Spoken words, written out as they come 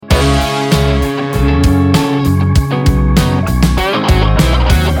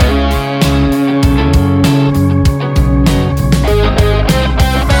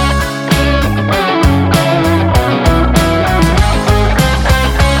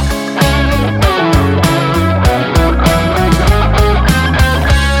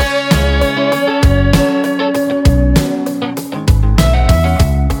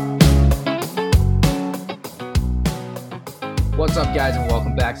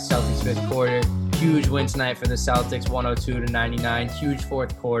Celtics fifth quarter. Huge win tonight for the Celtics, 102-99. Huge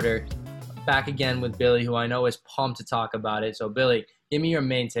fourth quarter. Back again with Billy, who I know is pumped to talk about it. So, Billy, give me your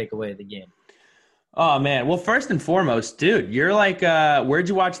main takeaway of the game. Oh man. Well, first and foremost, dude, you're like, where'd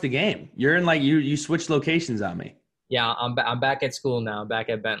you watch the game? You're in like you switched locations on me. Yeah, I'm back at school now. I'm back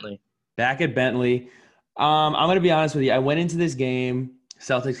at Bentley. Back at Bentley. I'm gonna be honest with you. I went into this game.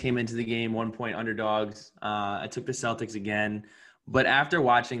 Celtics came into the game 1 point underdogs. I took the Celtics again, but after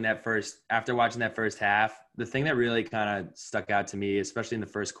watching that first half, the thing that really kind of stuck out to me, especially in the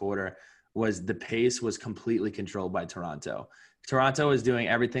first quarter, was the pace was completely controlled by Toronto. Toronto was doing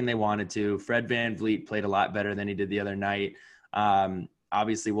everything they wanted to. Fred VanVleet played a lot better than he did the other night.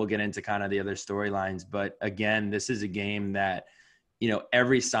 Obviously, we'll get into kind of the other storylines, but again, this is a game that,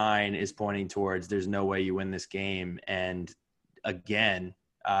 every sign is pointing towards there's no way you win this game. And again,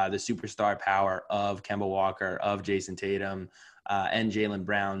 the superstar power of Kemba Walker, of Jason Tatum, and Jaylen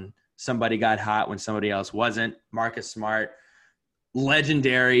Brown. Somebody got hot when somebody else wasn't. Marcus Smart,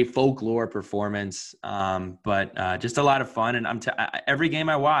 legendary folklore performance, but just a lot of fun. And every game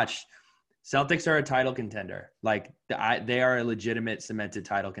I watch, Celtics are a title contender. Like they are a legitimate cemented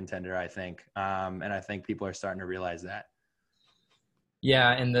title contender, I think. And I think people are starting to realize that.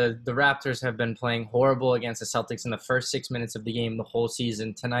 Yeah, and the Raptors have been playing horrible against the Celtics in the first 6 minutes of the game the whole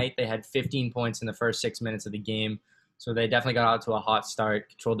season. Tonight, they had 15 points in the first 6 minutes of the game, so they definitely got out to a hot start,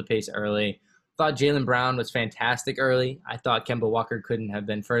 controlled the pace early. Thought Jaylen Brown was fantastic early. I thought Kemba Walker couldn't have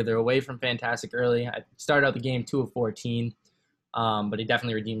been further away from fantastic early. I started out the game 2 of 14, but he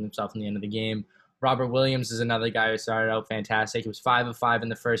definitely redeemed himself in the end of the game. Robert Williams is another guy who started out fantastic. He was 5 of 5 in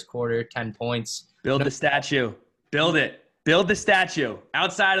the first quarter, 10 points. Build the statue. Build it. Build the statue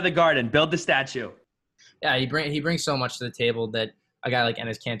outside of the Garden. Build the statue. Yeah, he brings so much to the table that a guy like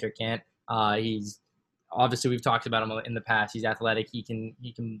Enes Kanter can't. He's obviously, we've talked about him in the past. He's athletic. He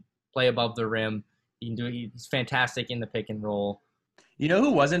can play above the rim. He's fantastic in the pick and roll. You know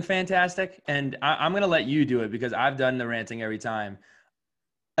who wasn't fantastic? And I'm going to let you do it because I've done the ranting every time.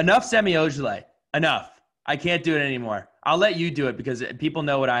 Enough Semi Ojeleye. Enough. I can't do it anymore. I'll let you do it because people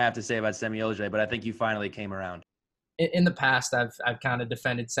know what I have to say about Semi Ojeleye, but I think you finally came around. In the past, I've kind of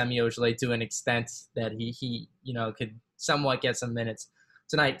defended Semi Ojeleye to an extent that he could somewhat get some minutes.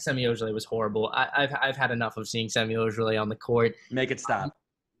 Tonight, Semi Ojeleye was horrible. I've had enough of seeing Semi Ojeleye on the court. Make it stop.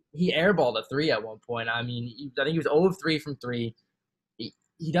 He airballed a 3 at one point. I mean, I think he was 0 of 3 from 3.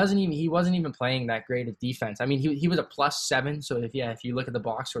 He wasn't even playing that great of defense. I mean, he was a +7. So if you look at the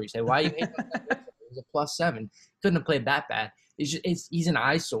box score, you say, why are you hating on that? He was a +7. Couldn't have played that bad. He's an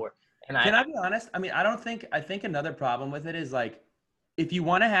eyesore. Can I be honest? I mean, I think another problem with it is like, if you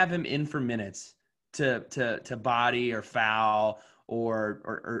want to have him in for minutes to body or foul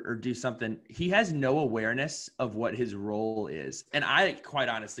or do something, he has no awareness of what his role is. And I quite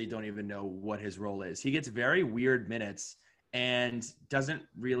honestly don't even know what his role is. He gets very weird minutes and doesn't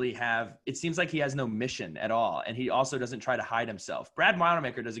really have – it seems like he has no mission at all. And he also doesn't try to hide himself. Brad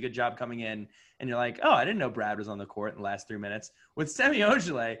Wanamaker does a good job coming in, and you're like, oh, I didn't know Brad was on the court in the last 3 minutes. With Semi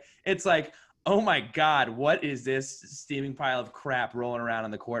Ojeleye, it's like, oh, my God, what is this steaming pile of crap rolling around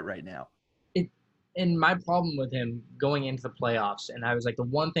on the court right now? And my problem with him going into the playoffs, and I was like, the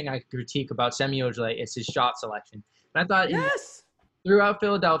one thing I could critique about Semi Ojeleye is his shot selection. And I thought throughout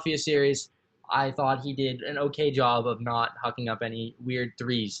Philadelphia series – I thought he did an okay job of not hucking up any weird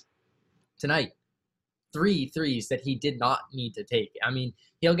threes. Tonight, 3 threes that he did not need to take. I mean,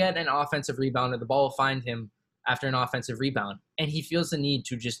 he'll get an offensive rebound, or the ball will find him after an offensive rebound, and he feels the need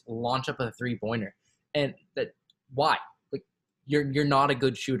to just launch up a three-pointer. And why? Like, you're not a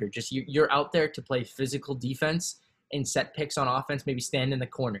good shooter. Just you're out there to play physical defense and set picks on offense. Maybe stand in the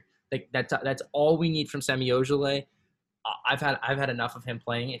corner. Like that's all we need from Semi Ojeleye. I've had enough of him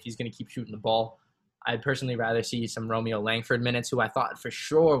playing if he's going to keep shooting the ball. I'd personally rather see some Romeo Langford minutes, who I thought for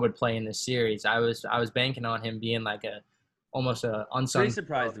sure would play in this series. I was banking on him being like almost a unsung. Pretty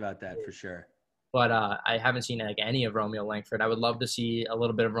surprised about that for sure. But I haven't seen like any of Romeo Langford. I would love to see a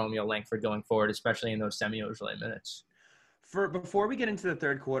little bit of Romeo Langford going forward, especially in those Semi Ojeleye minutes. Before we get into the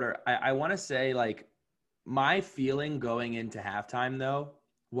third quarter, I want to say, like, my feeling going into halftime though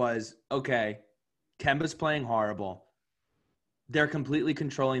was, okay, Kemba's playing horrible. They're completely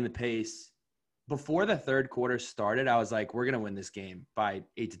controlling the pace. Before the third quarter started, I was like, we're going to win this game by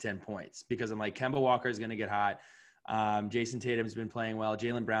 8 to 10 points because I'm like, Kemba Walker is going to get hot. Jason Tatum's been playing well.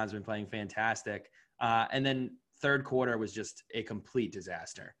 Jaylen Brown's been playing fantastic. And then third quarter was just a complete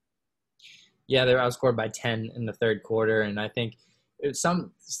disaster. Yeah, they were outscored by 10 in the third quarter. And I think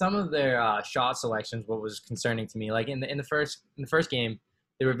some of their shot selections, what was concerning to me, like in the first game,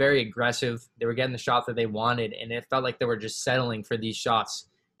 they were very aggressive. They were getting the shot that they wanted, and it felt like they were just settling for these shots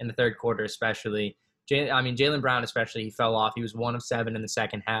in the third quarter, especially. Jaylen Brown especially, he fell off. He was 1 of 7 in the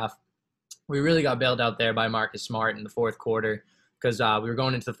second half. We really got bailed out there by Marcus Smart in the fourth quarter because we were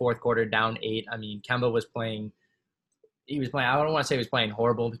going into the fourth quarter down 8. I mean, Kemba was playing. He was playing. I don't want to say he was playing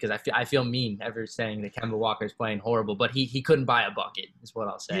horrible because I feel mean ever saying that Kemba Walker is playing horrible, but he couldn't buy a bucket is what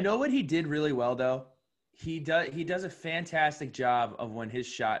I'll say. You know what he did really well though? He does a fantastic job of when his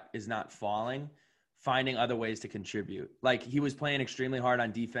shot is not falling, finding other ways to contribute. Like he was playing extremely hard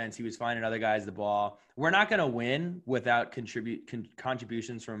on defense. He was finding other guys the ball. We're not going to win without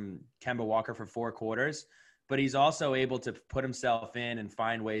contributions from Kemba Walker for 4 quarters, but he's also able to put himself in and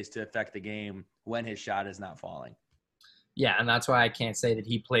find ways to affect the game when his shot is not falling. Yeah, and that's why I can't say that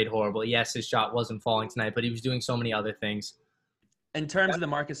he played horrible. Yes, his shot wasn't falling tonight, but he was doing so many other things. In terms of the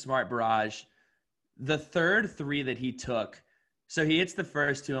Marcus Smart barrage, the third 3 that he took, so he hits the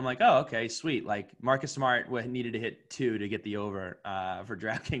first 2. I'm like, oh, okay, sweet. Like Marcus Smart needed to hit 2 to get the over for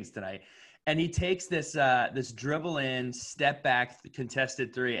DraftKings tonight. And he takes this dribble in, step back,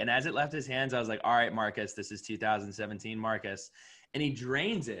 contested 3. And as it left his hands, I was like, all right, Marcus, this is 2017 Marcus. And he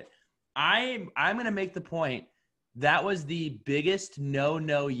drains it. I'm going to make the point that was the biggest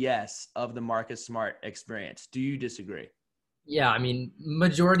yes of the Marcus Smart experience. Do you disagree? Yeah, I mean,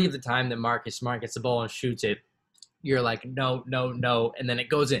 majority of the time that Marcus Smart gets the ball and shoots it, you're like, no, and then it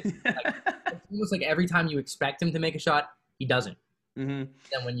goes in. Like, it's almost like every time you expect him to make a shot, he doesn't. Mm-hmm.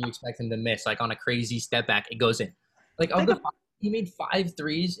 Then when you expect him to miss, like on a crazy step back, it goes in. Like he made 5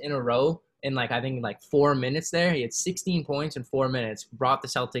 threes in a row in I think 4 minutes there. He had 16 points in 4 minutes, brought the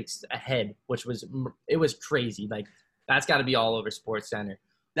Celtics ahead, which was crazy. Like that's got to be all over SportsCenter.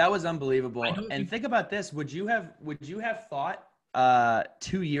 That was unbelievable. And think about this: would you have thought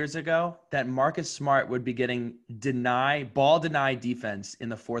 2 years ago that Marcus Smart would be getting ball deny defense in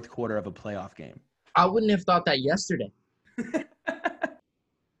the fourth quarter of a playoff game? I wouldn't have thought that yesterday.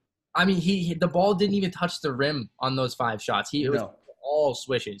 I mean, the ball didn't even touch the rim on those 5 shots. It was all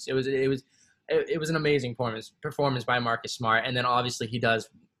swishes. It was an amazing performance by Marcus Smart, and then obviously he does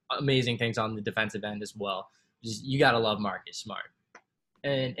amazing things on the defensive end as well. You got to love Marcus Smart.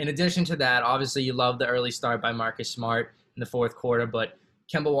 And in addition to that, obviously you love the early start by Marcus Smart in the fourth quarter, but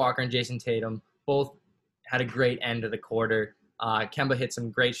Kemba Walker and Jason Tatum both had a great end of the quarter. Kemba hit some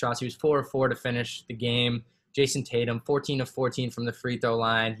great shots. He was 4 of 4 to finish the game. Jason Tatum, 14 of 14 from the free throw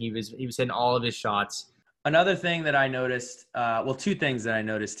line. He was hitting all of his shots. Another thing that I noticed, 2 things that I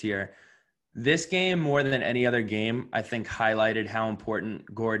noticed here. This game, more than any other game, I think highlighted how important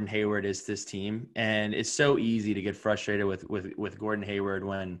Gordon Hayward is to this team. And it's so easy to get frustrated with Gordon Hayward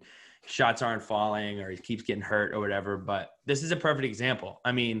when shots aren't falling or he keeps getting hurt or whatever. But this is a perfect example.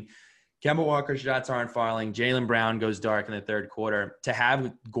 I mean, Kemba Walker's shots aren't falling. Jaylen Brown goes dark in the third quarter. To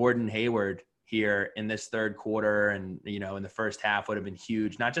have Gordon Hayward here in this third quarter and, in the first half would have been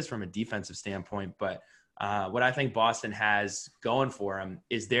huge, not just from a defensive standpoint, but what I think Boston has going for him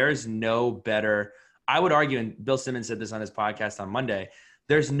is there's no better, I would argue, and Bill Simmons said this on his podcast on Monday,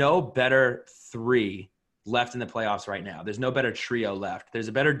 there's no better 3 left in the playoffs right now. There's no better trio left. There's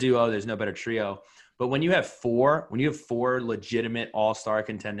a better duo. There's no better trio. But when you have 4 legitimate all-star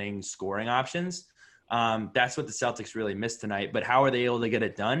contending scoring options, that's what the Celtics really missed tonight. But how are they able to get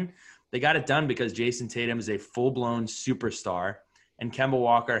it done? They got it done because Jason Tatum is a full-blown superstar. And Kemba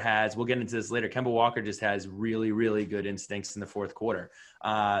Walker we'll get into this later, Kemba Walker just has really, really good instincts in the fourth quarter.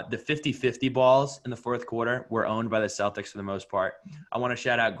 The 50-50 balls in the fourth quarter were owned by the Celtics for the most part. I want to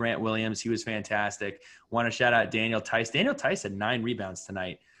shout out Grant Williams. He was fantastic. Want to shout out Daniel Tice. Daniel Tice had 9 rebounds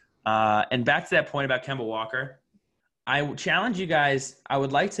tonight. And back to that point about Kemba Walker, I challenge you guys. I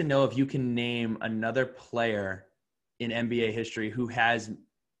would like to know if you can name another player in NBA history who has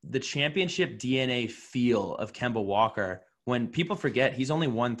the championship DNA feel of Kemba Walker. When people forget, he's only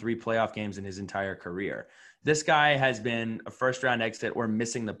won 3 playoff games in his entire career. This guy has been a first-round exit or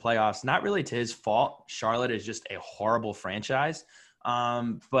missing the playoffs, not really to his fault. Charlotte is just a horrible franchise.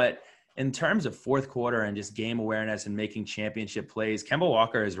 But in terms of fourth quarter and just game awareness and making championship plays, Kemba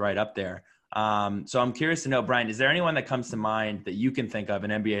Walker is right up there. So I'm curious to know, Brian, is there anyone that comes to mind that you can think of in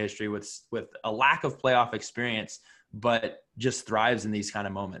NBA history with a lack of playoff experience but just thrives in these kind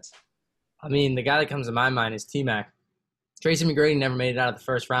of moments? I mean, the guy that comes to my mind is T-Mac. Tracy McGrady never made it out of the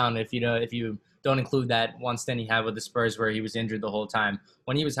first round if you don't include that one stint he had with the Spurs where he was injured the whole time.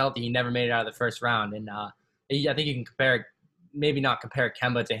 When he was healthy, he never made it out of the first round. And I think you can maybe not compare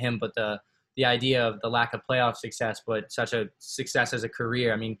Kemba to him, but the idea of the lack of playoff success, but such a success as a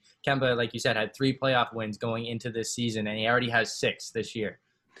career. I mean, Kemba, like you said, had 3 playoff wins going into this season, and he already has 6 this year.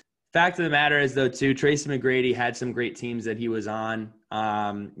 Fact of the matter is, though, too, Tracy McGrady had some great teams that he was on,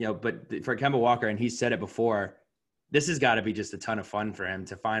 but for Kemba Walker, and he said it before, this has got to be just a ton of fun for him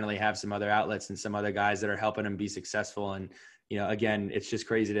to finally have some other outlets and some other guys that are helping him be successful. And, again, it's just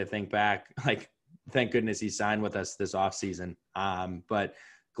crazy to think back, like, thank goodness he signed with us this offseason. But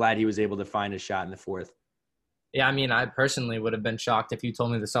glad he was able to find a shot in the fourth. Yeah, I mean, I personally would have been shocked if you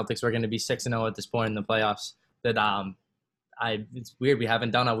told me the Celtics were going to be 6-0 at this point in the playoffs. That it's weird we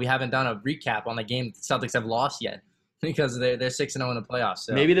haven't done a recap on a game the Celtics have lost yet because they're 6-0 in the playoffs.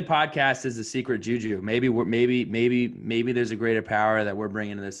 So. Maybe the podcast is the secret juju. Maybe there's a greater power that we're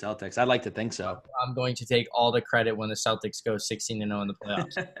bringing to the Celtics. I'd like to think so. I'm going to take all the credit when the Celtics go 16-0 in the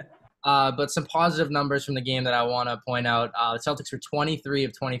playoffs. But some positive numbers from the game that I want to point out. The Celtics were 23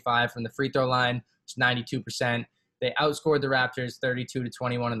 of 25 from the free throw line, which is 92%. They outscored the Raptors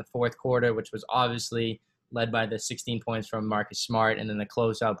 32-21 in the fourth quarter, which was obviously led by the 16 points from Marcus Smart and then the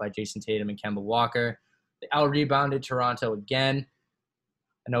closeout by Jason Tatum and Kemba Walker. They out-rebounded Toronto again.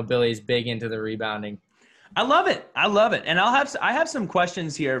 I know Billy's big into the rebounding. I love it. And I have some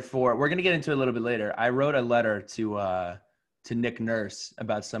questions here we're going to get into it a little bit later. I wrote a letter to Nick Nurse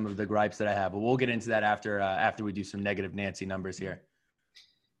about some of the gripes that I have, but we'll get into that after we do some negative Nancy numbers here.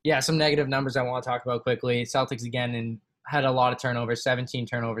 Yeah, some negative numbers I want to talk about quickly. Celtics again had a lot of turnovers, 17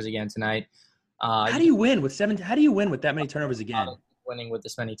 turnovers again tonight. How do you win with that many turnovers again? Winning with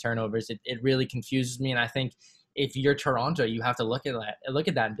this many turnovers, it really confuses me. And I think if you're Toronto, you have to look at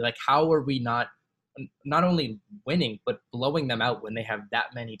that and be like, how are we not only winning, but blowing them out when they have that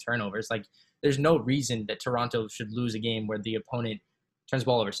many turnovers? Like, there's no reason that Toronto should lose a game where the opponent turns the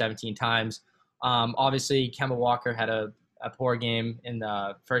ball over 17 times. Obviously, Kemba Walker had a poor game in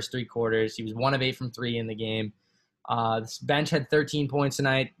the first three quarters. He was 1 of 8 from 3 in the game. This bench had 13 points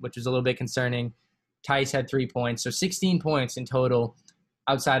tonight, which was a little bit concerning. Tice had 3 points, so 16 points in total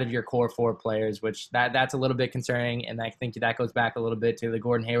outside of your core 4 players, which that's a little bit concerning, and I think that goes back a little bit to the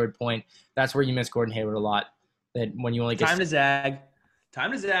Gordon Hayward point. That's where you miss Gordon Hayward a lot. That when you only get time to zag.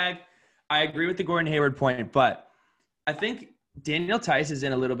 I agree with the Gordon Hayward point, but I think Daniel Tice is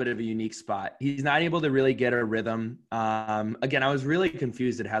in a little bit of a unique spot. He's not able to really get a rhythm. Again, I was really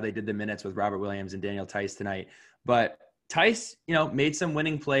confused at how they did the minutes with Robert Williams and Daniel Tice tonight, but Tice, made some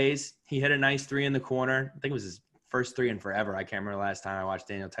winning plays. He hit a nice 3 in the corner. I think it was his first 3 in forever. I can't remember the last time I watched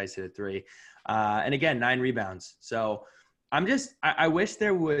Daniel Tice hit a 3. And again, 9 rebounds. So I wish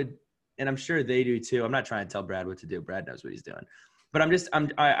there would, and I'm sure they do too. I'm not trying to tell Brad what to do. Brad knows what he's doing. But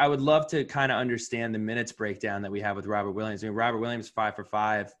I would love to kind of understand the minutes breakdown that we have with Robert Williams. I mean, Robert Williams 5 for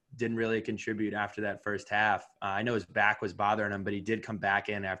 5, didn't really contribute after that first half. I know his back was bothering him, but he did come back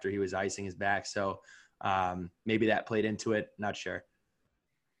in after he was icing his back. So maybe that played into it. Not sure.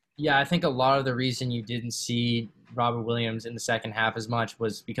 Yeah, I think a lot of the reason you didn't see Robert Williams in the second half as much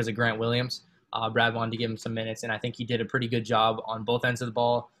was because of Grant Williams. Brad wanted to give him some minutes, and I think he did a pretty good job on both ends of the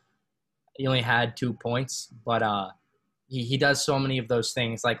ball. He only had 2 points, but he does so many of those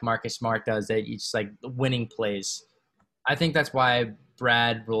things like Marcus Smart does that it's like winning plays. I think that's why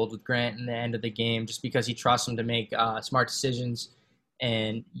Brad rolled with Grant in the end of the game, just because he trusts him to make smart decisions,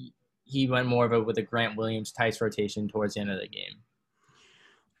 and he went more of it with a Grant Williams Tice rotation towards the end of the game.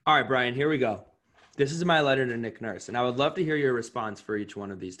 All right, Brian, here we go. This is my letter to Nick Nurse, and I would love to hear your response for each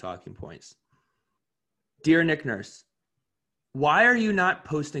one of these talking points. Dear Nick Nurse, why are you not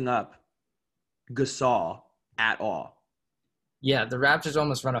posting up Gasol at all? Yeah, the Raptors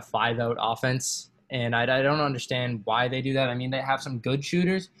almost run a 5-out offense, and I don't understand why they do that. I mean, they have some good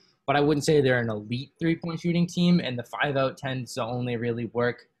shooters, but I wouldn't say they're an elite three-point shooting team, and the 5-out tends to only really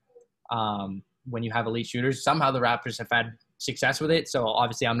work when you have elite shooters. Somehow the Raptors have had success with it, so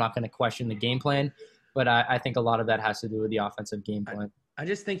obviously I'm not going to question the game plan, but I think a lot of that has to do with the offensive game plan. I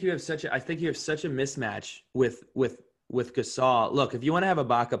just think you have such a mismatch with Gasol. Look, if you want to have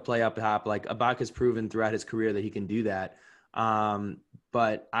Ibaka play up top, like Ibaka's proven throughout his career that he can do that.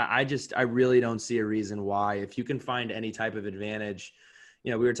 But I really don't see a reason why, if you can find any type of advantage.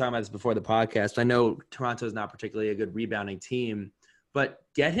 We were talking about this before the podcast. I know Toronto is not particularly a good rebounding team, but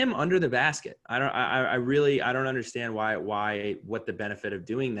get him under the basket. I don't understand what the benefit of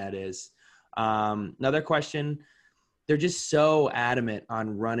doing that is. Another question, they're just so adamant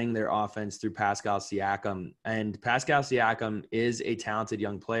on running their offense through Pascal Siakam, and Pascal Siakam is a talented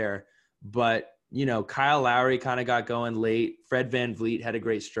young player, but Kyle Lowry kind of got going late. Fred VanVleet had a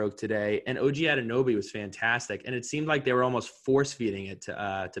great stroke today, and OG Anunoby was fantastic. And it seemed like they were almost force-feeding it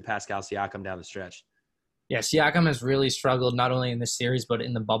to Pascal Siakam down the stretch. Yeah, Siakam has really struggled not only in this series but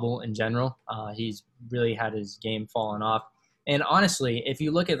in the bubble in general. He's really had his game fallen off. And honestly, if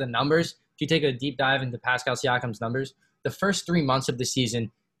you look at the numbers, if you take a deep dive into Pascal Siakam's numbers, the first 3 months of the season,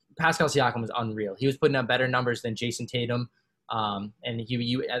 Pascal Siakam was unreal. He was putting up better numbers than Jason Tatum, And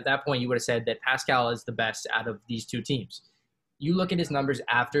you at that point, you would have said that Pascal is the best out of these two teams. You look at his numbers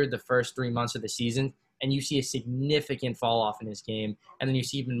after the first 3 months of the season, and you see a significant fall off in his game, and then you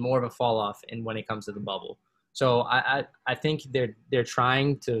see even more of a fall off when it comes to the bubble. So I think they're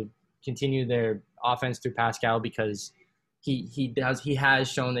trying to continue their offense through Pascal because he has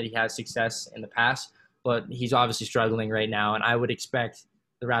shown that he has success in the past, but he's obviously struggling right now, and I would expect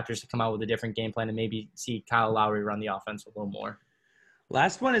the Raptors to come out with a different game plan and maybe see Kyle Lowry run the offense a little more.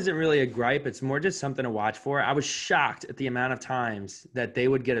 Last one isn't really a gripe. It's more just something to watch for. I was shocked at the amount of times that they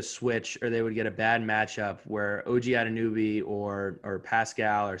would get a switch or they would get a bad matchup where OG Anunoby or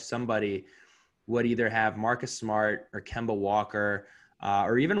Pascal or somebody would either have Marcus Smart or Kemba Walker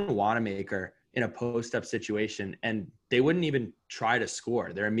or even Wanamaker in a post-up situation, and they wouldn't even try to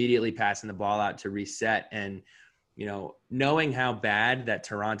score. They're immediately passing the ball out to reset. And, you know, knowing how bad that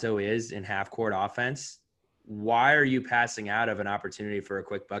Toronto is in half-court offense, why are you passing out of an opportunity for a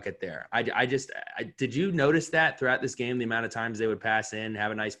quick bucket there? I did you notice that throughout this game, the amount of times they would pass in,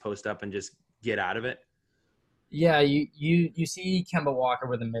 have a nice post-up, and just get out of it? Yeah, you see Kemba Walker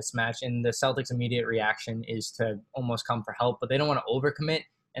with a mismatch, and the Celtics' immediate reaction is to almost come for help, but they don't want to overcommit.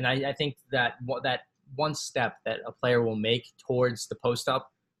 And I think that one step that a player will make towards the post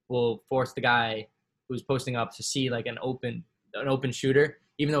up will force the guy who's posting up to see like an open shooter,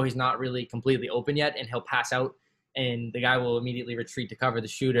 even though he's not really completely open yet, and he'll pass out, and the guy will immediately retreat to cover the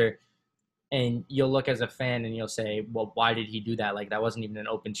shooter. And you'll look as a fan and you'll say, well, why did he do that? Like, that wasn't even an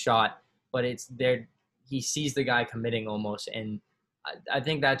open shot. But it's there. He sees the guy committing almost, and I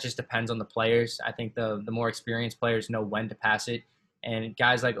think that just depends on the players. I think the more experienced players know when to pass it. And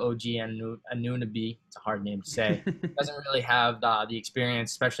guys like OG and Anunoby, it's a hard name to say, doesn't really have the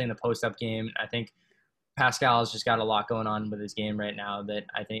experience, especially in the post-up game. I think Pascal has just got a lot going on with his game right now that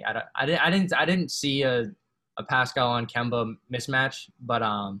I think I didn't see a Pascal on Kemba mismatch, but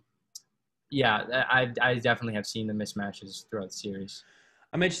yeah, I definitely have seen the mismatches throughout the series.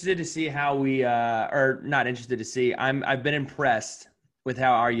 I'm interested to see how we or not interested to see. I've been impressed with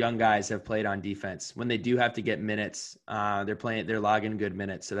how our young guys have played on defense. When they do have to get minutes, they're logging good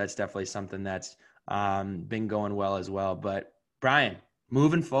minutes. So that's definitely something that's been going well as well. But Brian,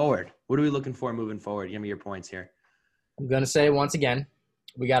 moving forward, what are we looking for moving forward? Give me your points here. I'm going to say once again,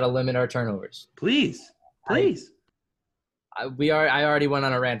 we got to limit our turnovers. Please. I already went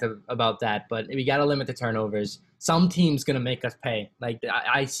on a rant about that, but we got to limit the turnovers. Some team's going to make us pay. Like,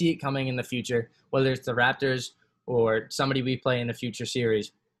 I see it coming in the future, whether it's the Raptors or somebody we play in the future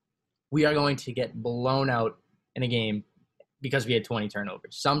series. We are going to get blown out in a game because we had 20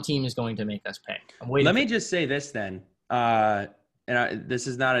 turnovers. Some team is going to make us pay. I'm waiting. Let me just say this then, this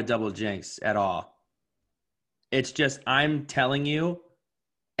is not a double jinx at all. It's just I'm telling you,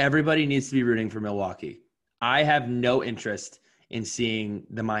 everybody needs to be rooting for Milwaukee. I have no interest in seeing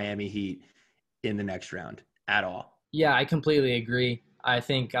the Miami Heat in the next round at all. Yeah, I completely agree. I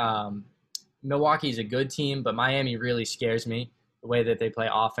think Milwaukee is a good team, but Miami really scares me, the way that they play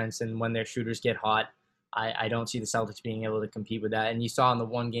offense, and when their shooters get hot, I don't see the Celtics being able to compete with that. And you saw in the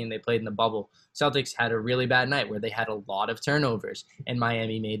one game they played in the bubble, Celtics had a really bad night where they had a lot of turnovers, and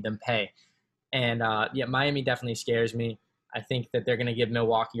Miami made them pay. And, yeah, Miami definitely scares me. I think that they're going to give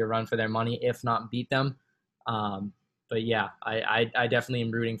Milwaukee a run for their money, if not beat them. But, yeah, I definitely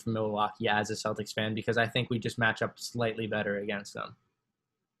am rooting for Milwaukee as a Celtics fan because I think we just match up slightly better against them.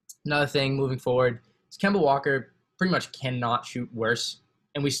 Another thing moving forward is Kemba Walker pretty much cannot shoot worse,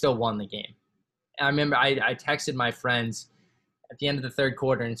 and we still won the game. I remember I texted my friends at the end of the third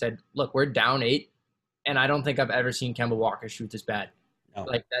quarter and said, look, we're down 8, and I don't think I've ever seen Kemba Walker shoot this bad. No.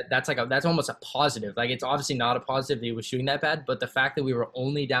 Like that's almost a positive. Like, it's obviously not a positive that he was shooting that bad, but the fact that we were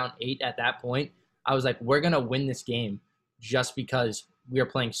only down 8 at that point, I was like, we're going to win this game just because we are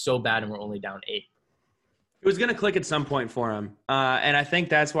playing so bad and we're only down 8. It was going to click at some point for him. And I think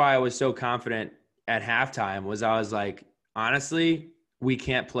that's why I was so confident at halftime was I was like, honestly, we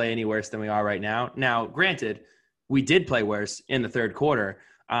can't play any worse than we are right now. Now, granted, we did play worse in the third quarter,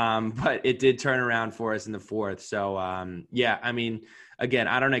 but it did turn around for us in the fourth. So, yeah, I mean, again,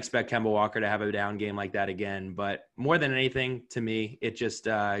 I don't expect Kemba Walker to have a down game like that again. But more than anything, to me, it just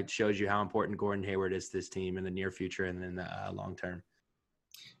shows you how important Gordon Hayward is to this team in the near future and in the long term.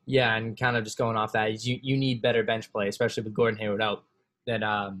 Yeah, and kind of just going off that, you need better bench play, especially with Gordon Hayward out. That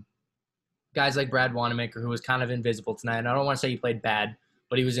guys like Brad Wanamaker, who was kind of invisible tonight, and I don't want to say he played bad,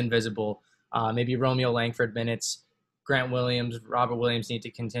 but he was invisible. Maybe Romeo Langford minutes. Grant Williams, Robert Williams need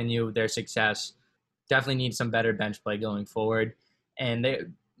to continue their success. Definitely need some better bench play going forward. And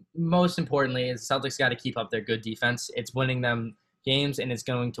most importantly, is Celtics got to keep up their good defense. It's winning them games, and it's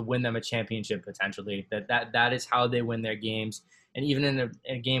going to win them a championship potentially. That is how they win their games. And even in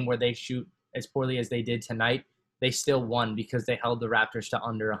a game where they shoot as poorly as they did tonight, they still won because they held the Raptors to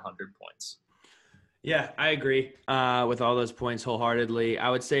under 100 points. Yeah, I agree with all those points wholeheartedly. I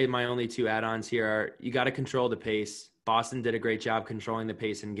would say my only two add-ons here are you got to control the pace. Boston did a great job controlling the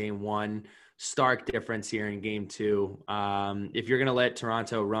pace in game one. Stark difference here in game two. If you're going to let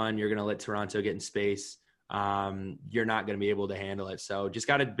Toronto run, you're going to let Toronto get in space. You're not going to be able to handle it. So just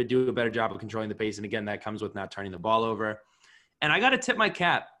got to do a better job of controlling the pace. And again, that comes with not turning the ball over. And I got to tip my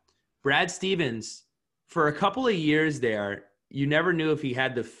cap. Brad Stevens, for a couple of years there, you never knew if he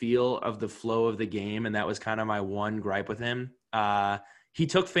had the feel of the flow of the game, and that was kind of my one gripe with him. He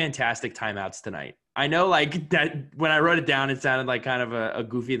took fantastic timeouts tonight. I know, like that when I wrote it down, it sounded like kind of a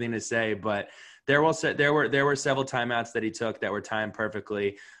goofy thing to say, but there were several timeouts that he took that were timed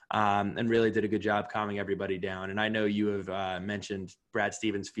perfectly, and really did a good job calming everybody down. And I know you have mentioned Brad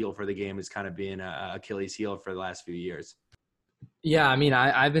Stevens' feel for the game as kind of being a Achilles heel for the last few years. Yeah, I mean,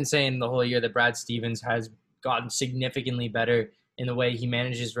 I've been saying the whole year that Brad Stevens has gotten significantly better in the way he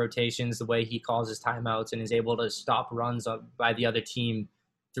manages rotations, the way he calls his timeouts, and is able to stop runs by the other team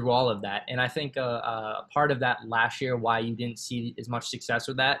through all of that. And I think a part of that last year, why you didn't see as much success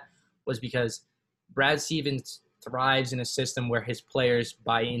with that, was because Brad Stevens thrives in a system where his players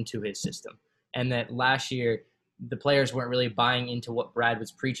buy into his system. And that last year, the players weren't really buying into what Brad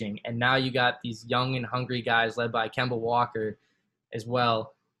was preaching. And now you got these young and hungry guys led by Kemba Walker as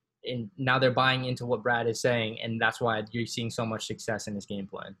well, and now they're buying into what Brad is saying, and that's why you're seeing so much success in his game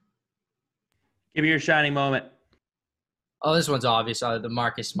plan. Give me your shining moment. Oh, this one's obvious. The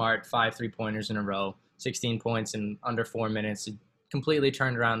Marcus Smart 5 3-pointers in a row, 16 points in under 4 minutes. It completely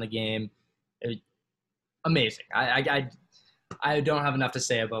turned around the game. Amazing. I don't have enough to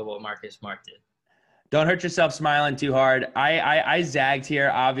say about what Marcus Smart did. Don't hurt yourself smiling too hard. I zagged here.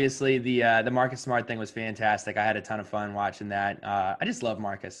 Obviously, the Marcus Smart thing was fantastic. I had a ton of fun watching that. I just love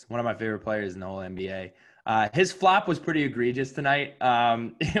Marcus. One of my favorite players in the whole NBA. His flop was pretty egregious tonight.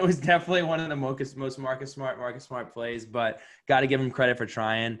 It was definitely one of the most Marcus Smart plays, but got to give him credit for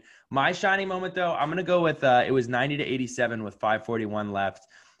trying. My shining moment, though, I'm going to go with it was 90-87 with 5:41 left.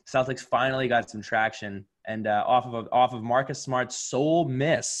 Celtics finally got some traction, and off of Marcus Smart's sole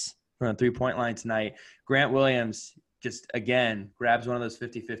miss from the 3-point line tonight, Grant Williams just, again, grabs one of those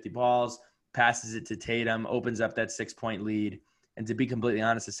 50-50 balls, passes it to Tatum, opens up that 6-point lead. And to be completely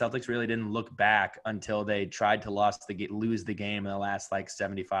honest, the Celtics really didn't look back until they tried to lose the game in the last,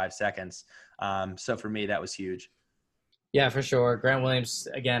 75 seconds. So for me, that was huge. Yeah, for sure. Grant Williams,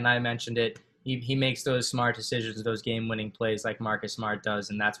 again, I mentioned it. He makes those smart decisions, those game-winning plays like Marcus Smart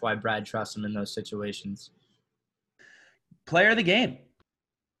does, and that's why Brad trusts him in those situations. Player of the game.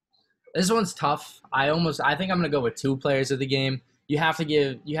 This one's tough. I think I'm gonna go with 2 players of the game. You have to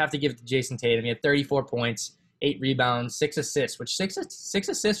give to Jason Tatum. He had 34 points, 8 rebounds, 6 assists, which 6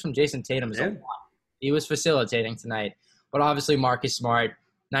 assists from Jason Tatum is a lot. He was facilitating tonight. But obviously Marcus Smart,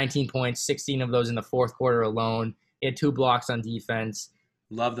 19 points, 16 of those in the fourth quarter alone. He had 2 blocks on defense.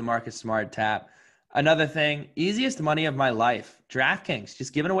 Love the Marcus Smart tap. Another thing, easiest money of my life. DraftKings,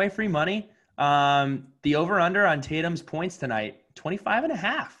 just giving away free money. The over-under on Tatum's points tonight,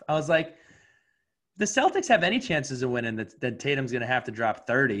 25.5. I was like, the Celtics have any chances of winning that Tatum's going to have to drop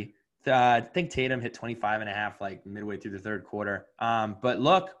 30. I think Tatum hit 25.5 midway through the third quarter. But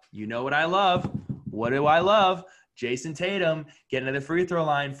look, you know what I love. What do I love? Jason Tatum getting to the free throw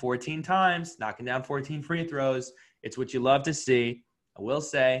line 14 times, knocking down 14 free throws. It's what you love to see. I will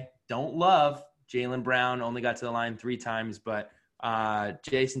say, don't love Jaylen Brown, only got to the line 3 times, but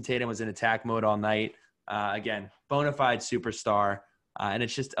Jason Tatum was in attack mode all night. Again, bona fide superstar. And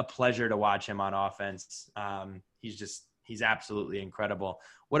it's just a pleasure to watch him on offense. He's absolutely incredible.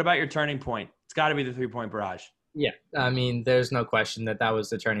 What about your turning point? It's got to be the 3-point barrage. Yeah, I mean, there's no question that was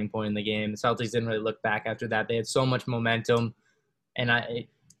the turning point in the game. The Celtics didn't really look back after that. They had so much momentum, and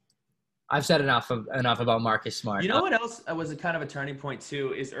I've said enough about Marcus Smart. You know what else was a kind of a turning point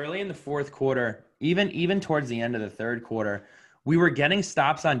too is early in the fourth quarter, even towards the end of the third quarter, we were getting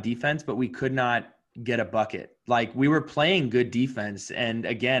stops on defense, but we could not get a bucket. We were playing good defense, and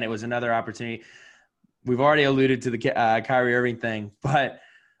again, it was another opportunity. We've already alluded to the Kyrie Irving thing, but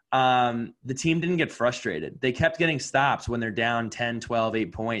the team didn't get frustrated. They kept getting stops when they're down 10, 12,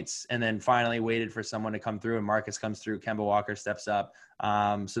 8 points, and then finally waited for someone to come through, and Marcus comes through. Kemba Walker steps up.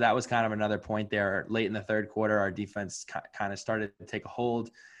 So that was kind of another point there. Late in the third quarter, our defense kind of started to take a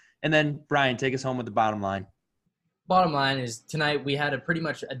hold. And then, Brian, take us home with the bottom line. Bottom line is tonight we had pretty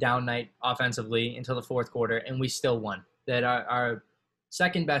much a down night offensively until the fourth quarter, and we still won. That our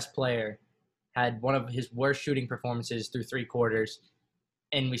second best player had one of his worst shooting performances through 3 quarters,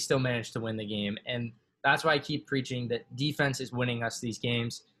 and we still managed to win the game. And that's why I keep preaching that defense is winning us these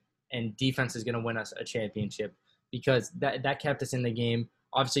games, and defense is going to win us a championship, because that kept us in the game.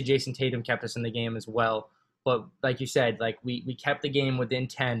 Obviously, Jason Tatum kept us in the game as well. But like you said, like we kept the game within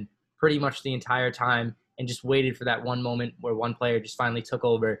 10 pretty much the entire time and just waited for that one moment where one player just finally took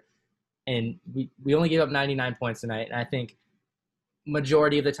over. And we only gave up 99 points tonight. And I think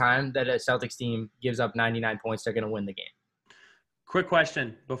majority of the time that a Celtics team gives up 99 points, they're going to win the game. Quick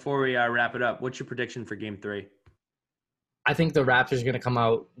question before we wrap it up. What's your prediction for Game 3? I think the Raptors are going to come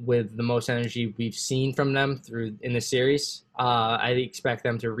out with the most energy we've seen from them in the series. I expect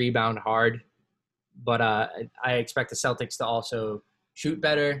them to rebound hard, but I expect the Celtics to also shoot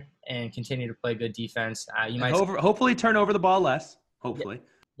better and continue to play good defense. Hopefully turn over the ball less. Hopefully.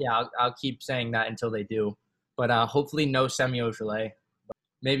 Yeah, I'll keep saying that until they do. But hopefully no Semi Ojeleye,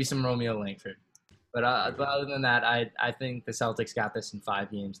 maybe some Romeo Langford. But other than that, I think the Celtics got this in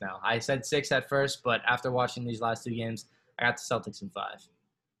 5 games now. I said 6 at first, but after watching these last 2 games, I got the Celtics in 5.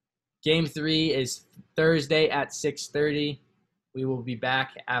 Game 3 is Thursday at 6:30. We will be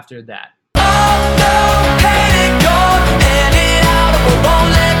back after that.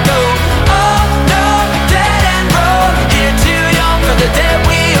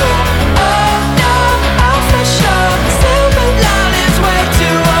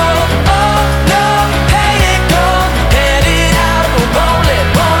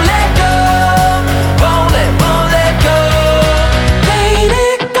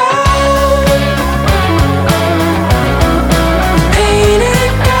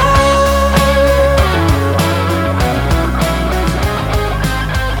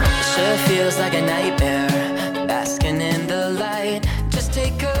 Basking in the light, just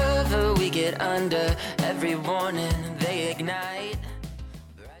take cover, we get under every warning.